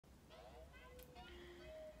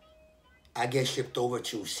I get shipped over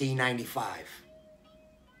to C95.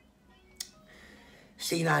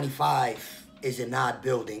 C95 is an odd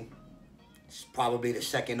building. It's probably the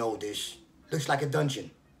second oldest. Looks like a dungeon.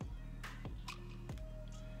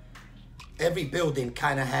 Every building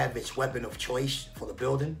kind of have its weapon of choice for the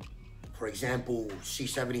building. For example,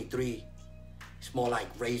 C73, it's more like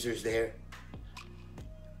razors there.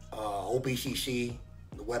 OBCC,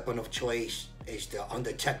 the weapon of choice is the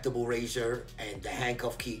undetectable razor and the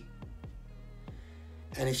handcuff key.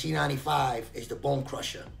 And in C95 is the bone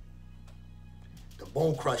crusher. The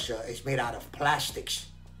bone crusher is made out of plastics,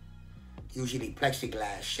 usually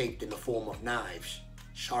plexiglass shaped in the form of knives,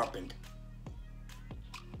 sharpened.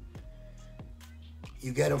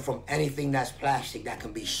 You get them from anything that's plastic that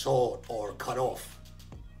can be sawed or cut off.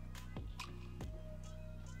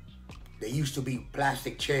 There used to be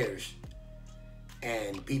plastic chairs,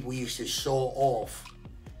 and people used to saw off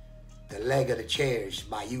the leg of the chairs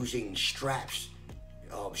by using strips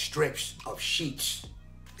of sheets.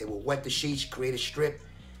 They would wet the sheets, create a strip,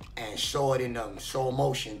 and saw it in saw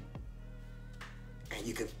motion, and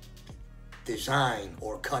you could design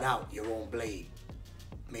or cut out your own blade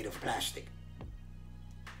made of plastic.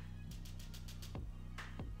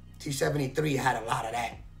 T73 had a lot of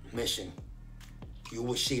that missing. You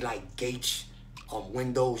would see like gates on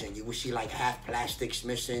windows, and you would see like half plastics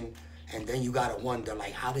missing, and then you gotta wonder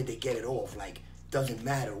like, how did they get it off? Like, doesn't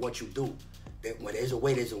matter what you do. When there's a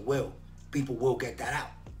way, there's a will. People will get that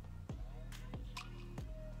out.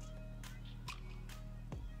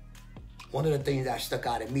 One of the things that stuck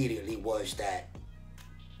out immediately was that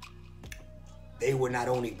they were not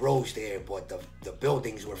only bros there, but the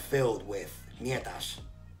buildings were filled with Netas.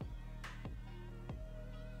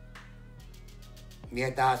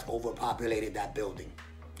 Netas overpopulated that building.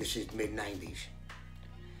 This is mid-90s.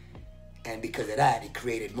 And because of that, it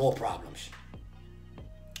created more problems.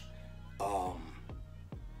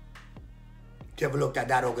 If you ever looked at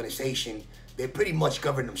that organization, they pretty much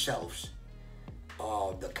govern themselves.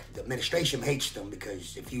 The administration hates them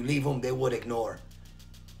because if you leave them, they would ignore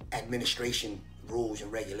administration rules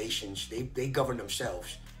and regulations. They govern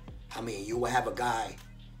themselves. I mean, you will have a guy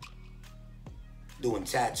doing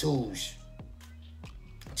tattoos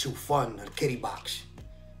to fund a kitty box.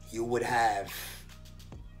 You would have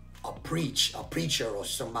a preacher or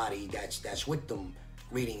somebody that's with them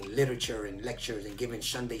reading literature and lectures and giving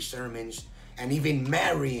Sunday sermons and even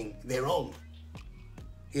marrying their own.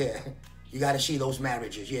 Yeah, you got to see those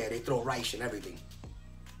marriages. Yeah, they throw rice and everything.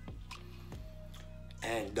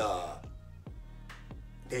 And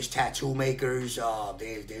there's tattoo makers.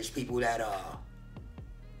 There's people that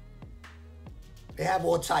they have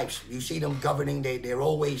all types. You see them governing. They're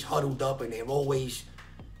always huddled up and they're always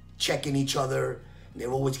checking each other.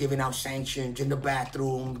 They're always giving out sanctions in the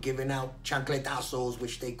bathroom, giving out chancletazos,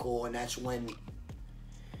 which they call, and that's when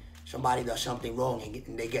somebody does something wrong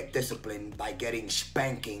and they get disciplined by getting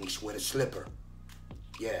spankings with a slipper.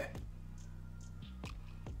 Yeah.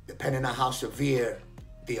 Depending on how severe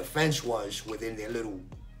the offense was within their little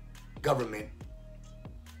government,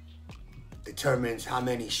 determines how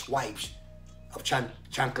many swipes of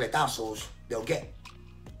chancletazos they'll get.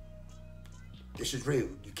 This is real.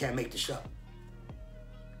 You can't make this up.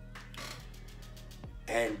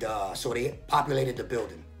 And so they populated the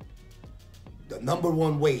building. The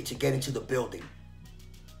 #1 way to get into the building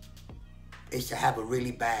is to have a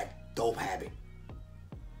really bad dope habit.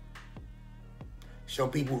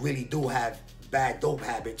 Some people really do have bad dope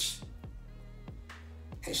habits,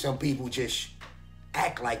 and some people just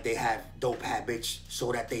act like they have dope habits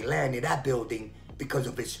so that they land in that building because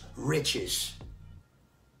of its riches.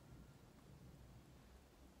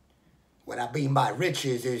 What I mean by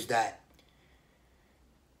riches is that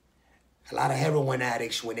a lot of heroin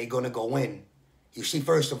addicts, when they're gonna go in, you see,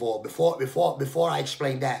 first of all, before I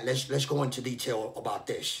explain that, let's go into detail about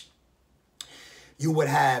this. You would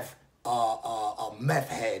have a meth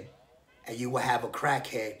head, and you would have a crack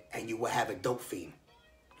head, and you would have a dope fiend,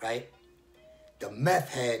 right? The meth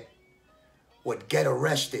head would get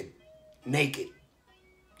arrested naked,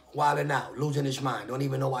 wilding out, losing his mind, don't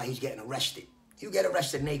even know why he's getting arrested. You get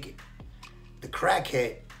arrested naked. The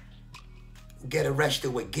crackhead get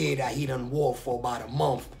arrested with gear that he done wore for about a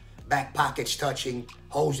month, back pockets touching,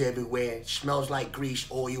 holes everywhere, smells like grease,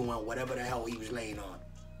 oil, and whatever the hell he was laying on.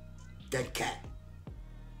 Dead cat.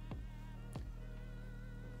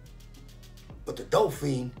 But the dope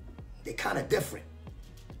fiend, they kind of different.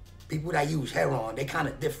 People that use heroin, they kind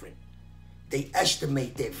of different. They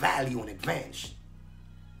estimate their value in advance.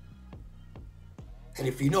 And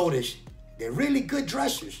if you notice, they're really good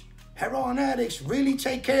dressers. Heroin addicts really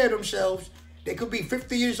take care of themselves. They could be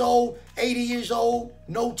 50 years old, 80 years old,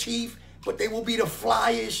 no teeth, but they will be the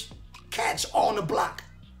flyest cats on the block.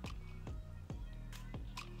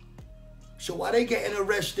 So while they're getting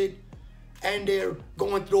arrested and they're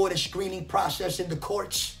going through the screening process in the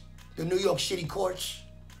courts, the New York City courts,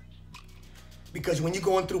 because when you're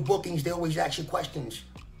going through bookings, they always ask you questions.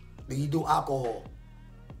 Do you do alcohol?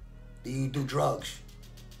 Do you do drugs?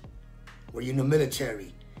 Were you in the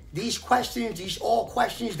military? These questions,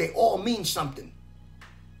 they all mean something.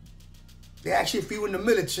 They ask you if you were in the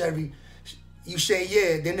military, you say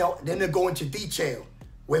yeah, then they'll go into detail.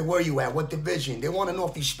 Where were you at? What division? They want to know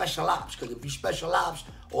if you special ops, because if you special ops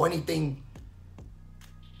or anything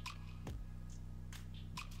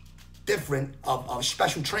different of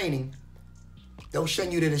special training, they'll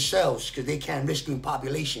send you to the cells because they can't risk you in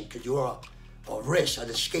population because you're a risk, an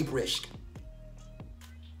escape risk.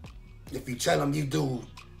 If you tell them you do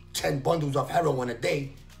 10 bundles of heroin a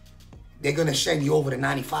day, they're going to send you over to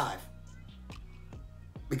 95.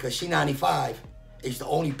 Because C95 is the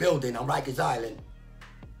only building on Rikers Island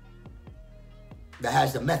that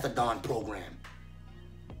has the methadone program.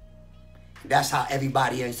 That's how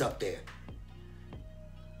everybody ends up there.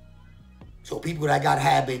 So people that got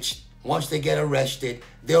habits, once they get arrested,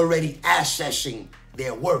 they're already assessing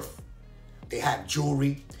their worth. They have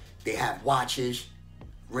jewelry, they have watches,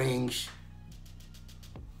 rings,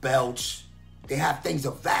 belts. They have things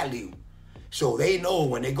of value. So they know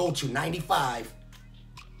when they go to 95,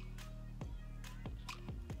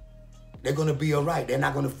 they're going to be all right. They're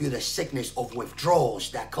not going to feel the sickness of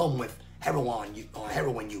withdrawals that come with heroin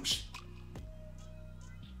use.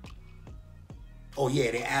 Oh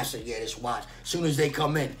yeah, they ask them, yeah, this watch. As soon as they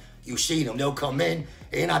come in, you see them, they'll come in,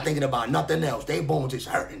 they're not thinking about nothing else. Their bones is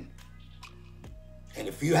hurting. And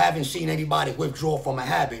if you haven't seen anybody withdraw from a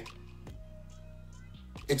habit,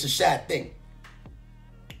 it's a sad thing.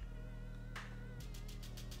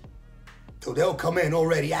 So they'll come in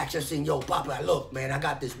already accessing, yo, Papa, look, man, I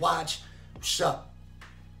got this watch. What's up?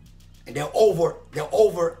 And they'll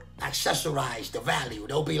over accessorize the value.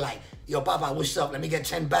 They'll be like, yo, Papa, what's up? Let me get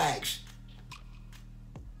 10 bags.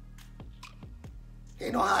 They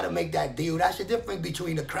know how to make that deal. That's the difference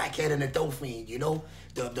between the crackhead and the dope fiend, you know?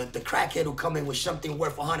 The crackhead will come in with something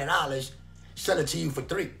worth $100, sell it to you for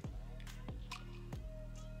 $3.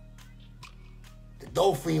 The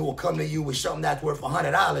dope fiend will come to you with something that's worth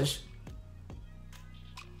 $100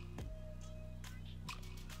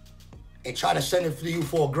 and try to send it to you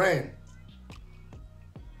for $1,000.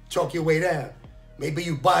 Talk your way down. Maybe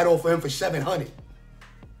you buy it off of him for $700.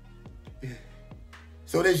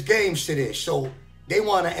 So there's games to this. So they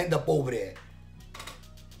want to end up over there.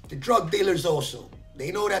 The drug dealers also.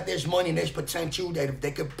 They know that there's money and there's potential that if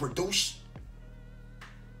they could produce,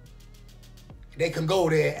 they can go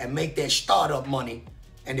there and make their startup money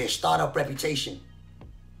and their startup reputation.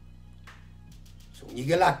 So when you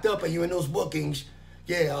get locked up and you're in those bookings,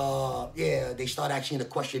 they start asking the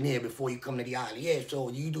questionnaire before you come to the island. Yeah, so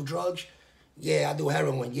you do drugs? Yeah, I do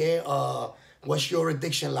heroin. Yeah, what's your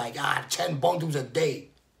addiction like? 10 bundles a day.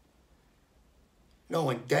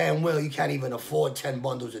 Knowing damn well you can't even afford 10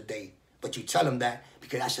 bundles a day. But you tell them that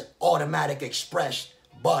because that's an automatic express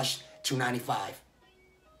bus to 95.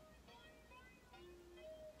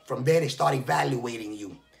 From there, they start evaluating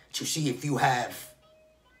you to see if you have,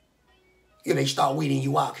 they start weeding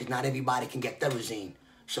you out because not everybody can get Therazine.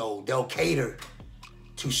 So they'll cater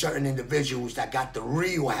to certain individuals that got the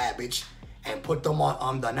real habits and put them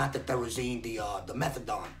on the, not the Therazine, the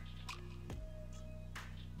methadone.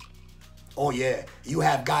 Oh yeah, you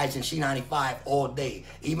have guys in C95 all day.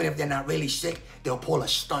 Even if they're not really sick, they'll pull a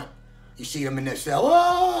stunt. You see them in their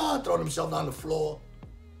cell, throw themselves on the floor.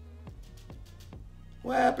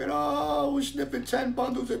 What happened? Oh, we're sniffing 10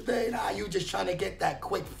 bundles a day. Nah, you just trying to get that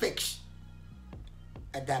quick fix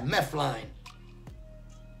at that meth line.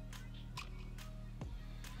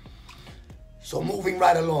 So moving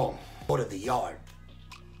right along, go to the yard.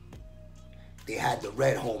 They had the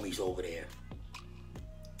red homies over there.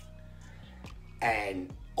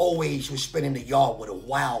 And always was spinning the yard with a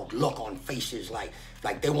wild look on faces like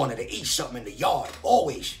they wanted to eat something in the yard,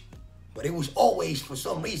 always. But it was always, for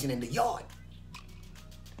some reason, in the yard.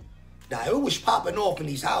 Now, it was popping off in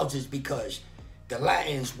these houses because the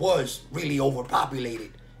Latins was really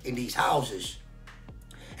overpopulated in these houses.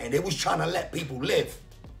 And they was trying to let people live.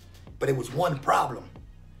 But it was one problem.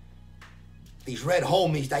 These red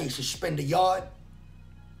homies that used to spin the yard,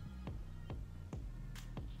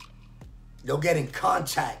 they'll get in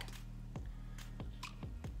contact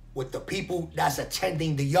with the people that's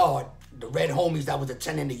attending the yard, the red homies that was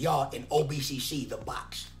attending the yard in OBCC, the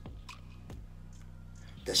box.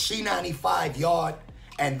 The C95 yard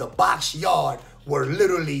and the box yard were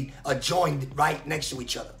literally adjoined right next to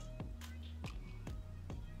each other.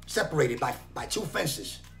 separated by 2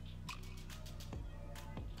 fences.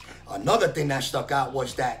 Another thing that stuck out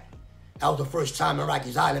was that was the first time in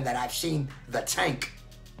Rikers Island that I've seen the tank.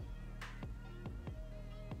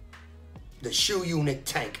 The SHU unit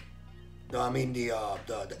tank. I mean the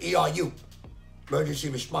ERU, Emergency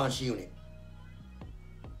Response Unit.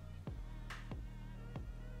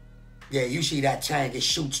 Yeah, you see that tank. It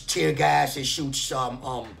shoots tear gas. It shoots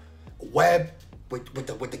web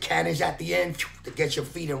with the cannons at the end to get your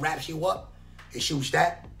feet and wraps you up. It shoots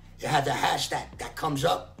that. It has a hatch that comes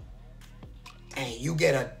up, and you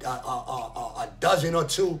get a dozen or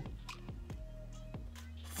 2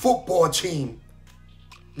 football team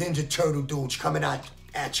Ninja Turtle dudes coming out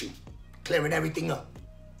at you, clearing everything up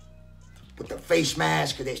with the face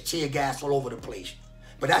mask, because there's tear gas all over the place.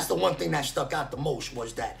 But that's the one thing that stuck out the most,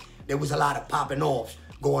 was that there was a lot of popping offs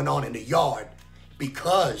going on in the yard,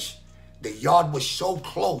 because the yard was so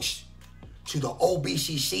close to the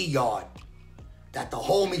OBCC yard that the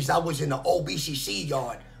homies that was in the OBCC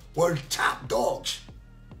yard were top dogs.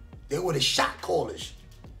 They were the shot callers.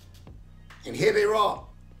 And here they are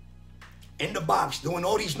in the box doing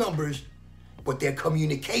all these numbers, but their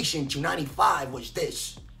communication to 95 was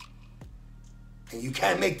this. And you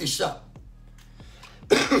can't make this up.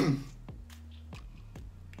 The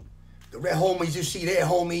red homies, you see their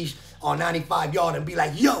homies on 95 yard and be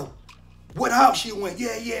like, yo, what house you in?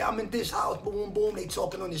 Yeah, I'm in this house, boom, boom. They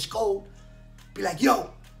talking on this code. Be like, yo,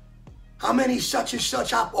 how many such and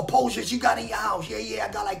such opposers you got in your house? Yeah,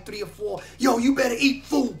 I got like 3 or 4. Yo, you better eat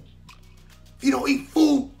food. If you don't eat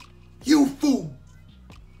food, you fool.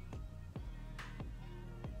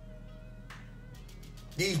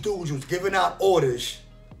 These dudes was giving out orders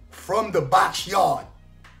from the box yard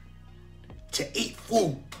to eat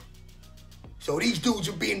food. So these dudes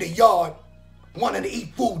would be in the yard wanting to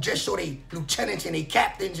eat food just so they lieutenants and they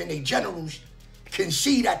captains and they generals can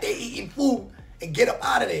see that they're eating food and get up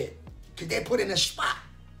out of there, because they're put in a spot.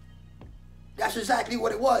 That's exactly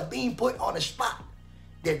what it was, being put on a spot.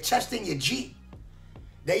 They're testing your G.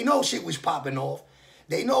 They know shit was popping off.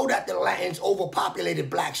 They know that the Latins overpopulated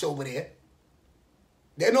blacks over there.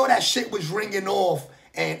 They know that shit was ringing off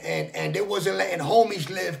and they wasn't letting homies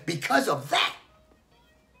live because of that.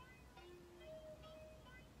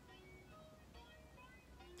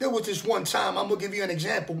 There was this one time, I'm gonna give you an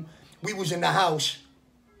example. We was in the house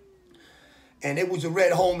and it was a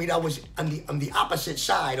red homie that was on the opposite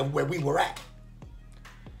side of where we were at.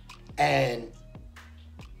 And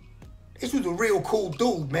this was a real cool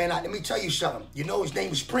dude, man. Let me tell you something. You know, his name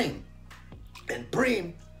was Preem. And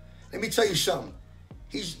Preem, let me tell you something.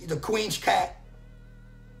 He's the Queen's cat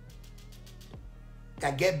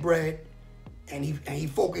that get bread, and he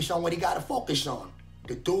focused on what he got to focus on.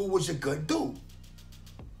 The dude was a good dude.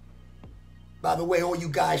 By the way, all you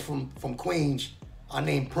guys from Queens are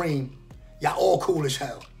named Preem. Y'all all cool as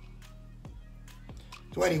hell.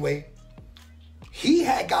 So anyway, he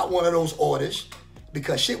had got one of those orders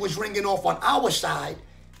because shit was ringing off on our side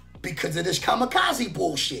because of this kamikaze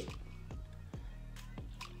bullshit.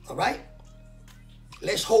 All right?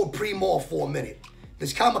 Let's hold Preem off for a minute.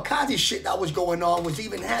 This kamikaze shit that was going on was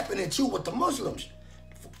even happening too with the Muslims.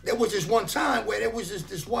 There was this one time where there was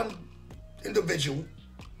this one individual,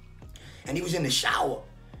 and he was in the shower,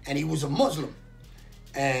 and he was a Muslim.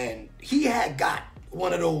 And he had got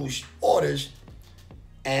one of those orders,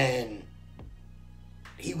 and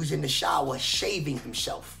he was in the shower shaving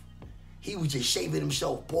himself. He was just shaving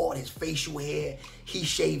himself, bald, his facial hair. He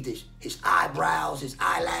shaved his eyebrows, his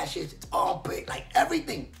eyelashes, his armpit, like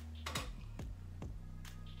everything.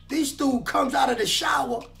 This dude comes out of the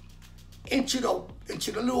shower into the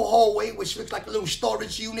little hallway, which looks like a little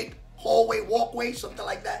storage unit, hallway, walkway, something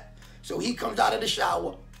like that. So he comes out of the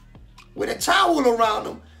shower with a towel around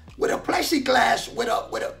him, with a plexiglass, with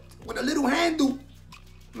a little handle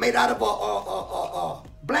made out of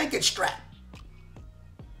a blanket strap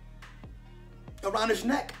around his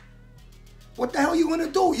neck. What the hell are you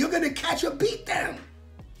gonna do? You're gonna catch a beat down.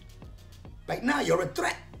 Right now, you're a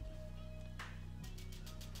threat.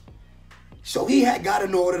 So he had got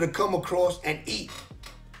an order to come across and eat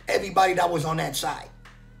everybody that was on that side.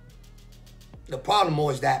 The problem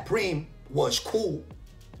was that Preem was cool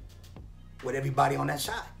with everybody on that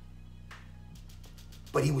side.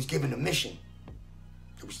 But he was given a mission.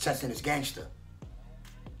 He was testing his gangster.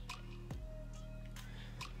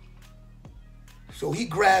 So he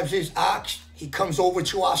grabs his ox, he comes over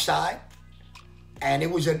to our side, and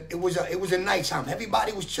it was a nighttime.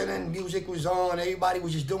 Everybody was chilling, music was on, everybody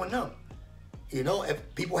was just doing them. You know,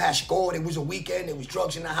 if people had scored, it was a weekend, there was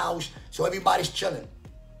drugs in the house, so everybody's chilling.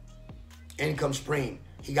 In comes Preem.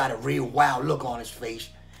 He got a real wild look on his face,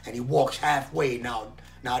 and he walks halfway. Now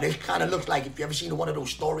Now, this kind of looks like, if you ever seen one of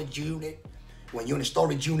those storage unit, when you're in a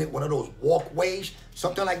storage unit, one of those walkways,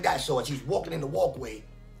 something like that. So as he's walking in the walkway,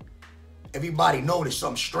 everybody noticed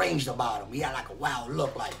something strange about him. He had like a wild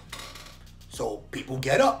look, like. So people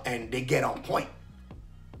get up and they get on point.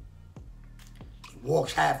 He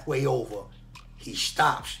walks halfway over. He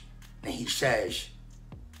stops and he says,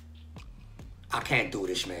 I can't do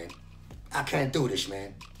this, man. I can't do this,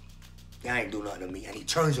 man. Y'all ain't do nothing to me. And he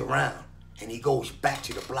turns around and he goes back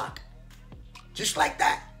to the block. Just like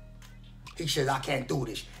that. He says, I can't do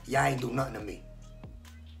this. Y'all ain't do nothing to me.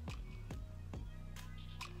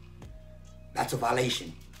 That's a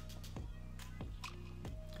violation.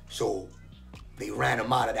 So they ran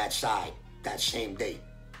him out of that side that same day.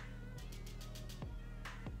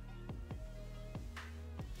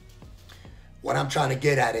 What I'm trying to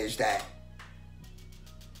get at is that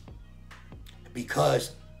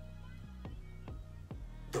because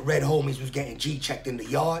the red homies was getting G-checked in the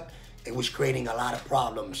yard, it was creating a lot of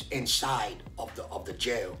problems inside of the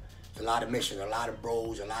jail. A lot of missions, a lot of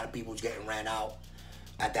bros, a lot of people was getting ran out.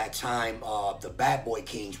 At that time, the bad boy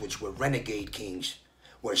kings, which were renegade kings,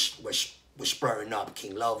 were spurring up.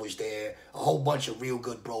 King Love was there, a whole bunch of real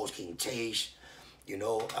good bros, King Taze, you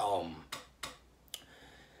know,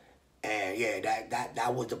 and yeah,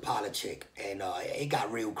 that was the politic, and it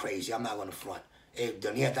got real crazy. I'm not gonna front.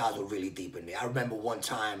 The Netas were really deep in there. I remember one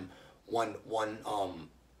time, when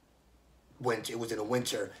it was in the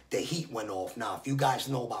winter, the heat went off. Now, if you guys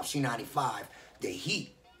know about C95, the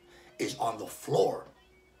heat is on the floor.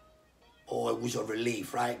 Oh, it was a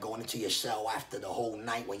relief, right? Going into your cell after the whole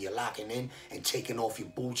night when you're locking in and taking off your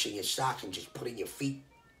boots and your socks and just putting your feet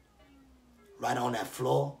right on that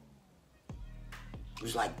floor. It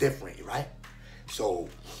was like different, right? So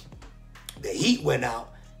the heat went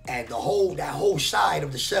out and that whole side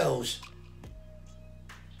of the cells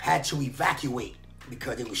had to evacuate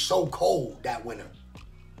because it was so cold that winter.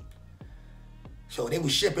 So they were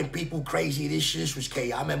shipping people crazy. This shit was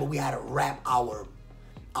chaos. I remember we had to wrap our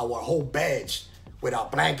whole beds with our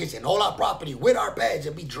blankets and all our property with our beds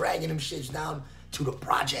and be dragging them shits down to the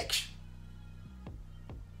projects.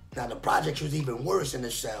 Now the projects was even worse than the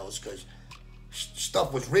cells because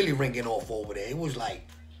stuff was really ringing off over there. It was like,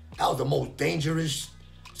 that was the most dangerous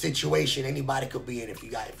situation anybody could be in if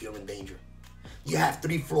you're in danger. You have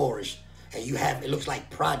 3 floors and you have, it looks like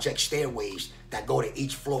project stairways that go to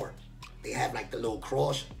each floor. They have like the little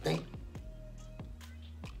cross thing.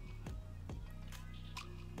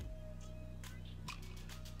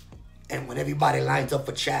 And when everybody lines up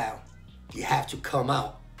for chow, you have to come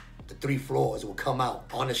out. The 3 floors will come out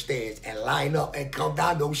on the stairs and line up and come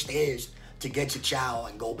down those stairs to get your chow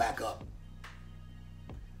and go back up.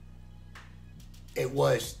 It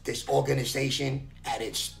was this organization at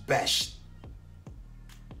its best.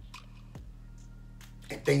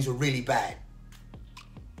 And things were really bad.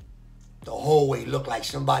 The whole way looked like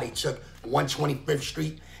somebody took 125th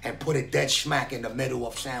Street and put it dead smack in the middle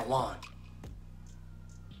of San Juan.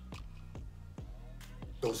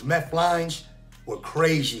 Those meth lines were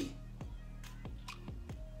crazy.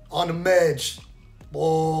 On the meds,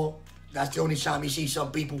 boy, that's the only time you see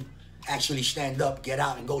some people actually stand up, get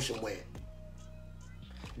out, and go somewhere.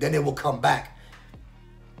 Then they will come back.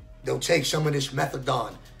 They'll take some of this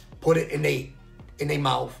methadone, put it in their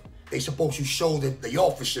mouth. They supposed to show the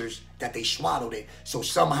officers that they swallowed it. So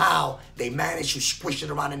somehow they managed to squish it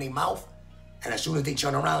around in their mouth. And as soon as they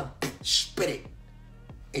turn around, spit it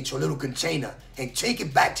into a little container and take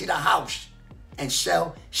it back to the house and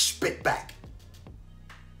sell spit back.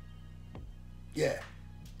 Yeah.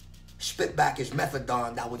 Spit back is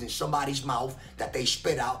methadone that was in somebody's mouth that they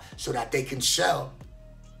spit out so that they can sell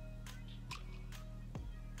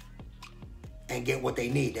and get what they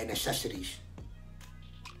need, their necessities.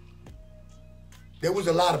 There was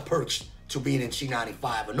a lot of perks to being in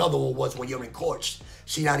C95. Another one was when you're in courts.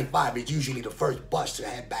 C95 is usually the first bus to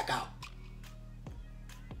head back out.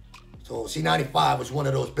 So C95 was one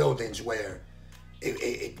of those buildings where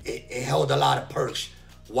it held a lot of perks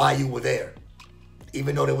while you were there.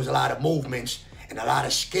 Even though there was a lot of movements and a lot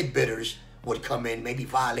of skid bidders would come in, maybe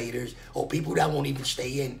violators or people that won't even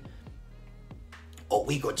stay in a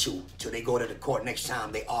week or two till they go to the court next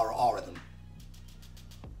time, they RR them.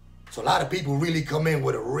 So a lot of people really come in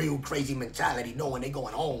with a real crazy mentality, knowing they're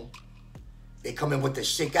going home. They come in with this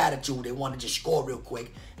sick attitude. They want to just score real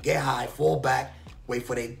quick, get high, fall back, wait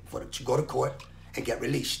for to go to court and get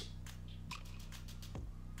released.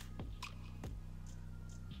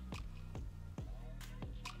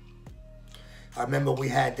 I remember we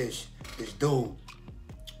had this dude,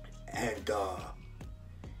 and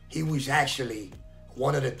he was actually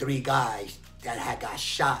one of the 3 guys that had got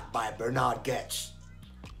shot by Bernard Getz.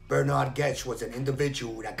 Bernard Goetz was an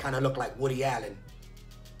individual that kind of looked like Woody Allen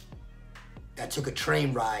that took a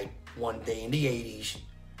train ride one day in the 80s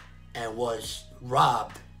and was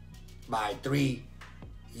robbed by 3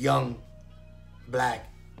 young black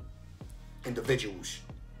individuals.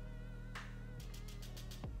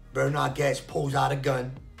 Bernard Goetz pulls out a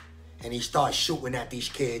gun and he starts shooting at these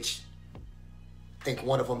kids. I think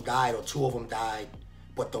one of them died or 2 of them died.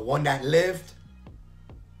 But the one that lived,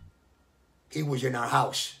 he was in our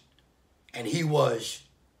house. And he was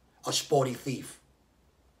a sporty thief.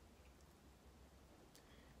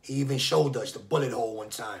 He even showed us the bullet hole one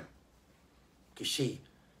time. Because she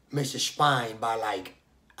missed his spine by like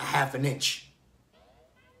a ½ an inch.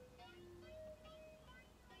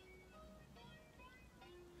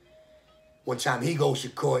 One time he goes to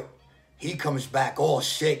court, he comes back all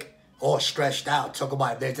sick, all stressed out, talk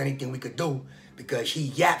about if there's anything we could do, because he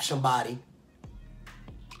yapped somebody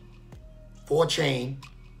for a chain,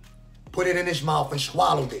 put it in his mouth and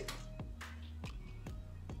swallowed it.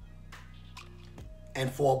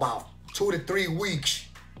 And for about 2 to 3 weeks,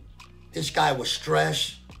 this guy was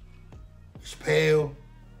stressed, was pale,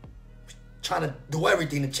 was trying to do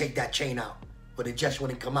everything to take that chain out, but it just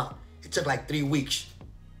wouldn't come out. It took like 3 weeks.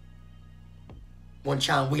 One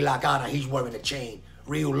time we lock out and he's wearing a chain,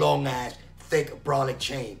 real long ass, thick, brolic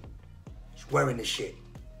chain. He's wearing this shit.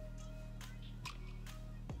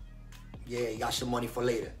 Yeah, he got some money for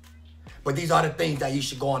later. But these are the things that used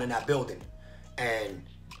to go on in that building. And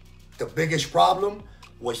the biggest problem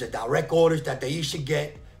was the direct orders that they used to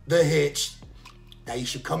get, the hits, that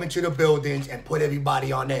used to come into the buildings and put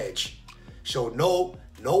everybody on edge. So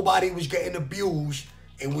nobody was getting abused.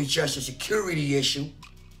 It was just a security issue.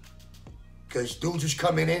 Because dudes was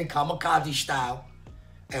coming in kamikaze style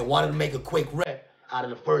and wanted to make a quick rep out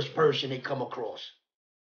of the first person they come across.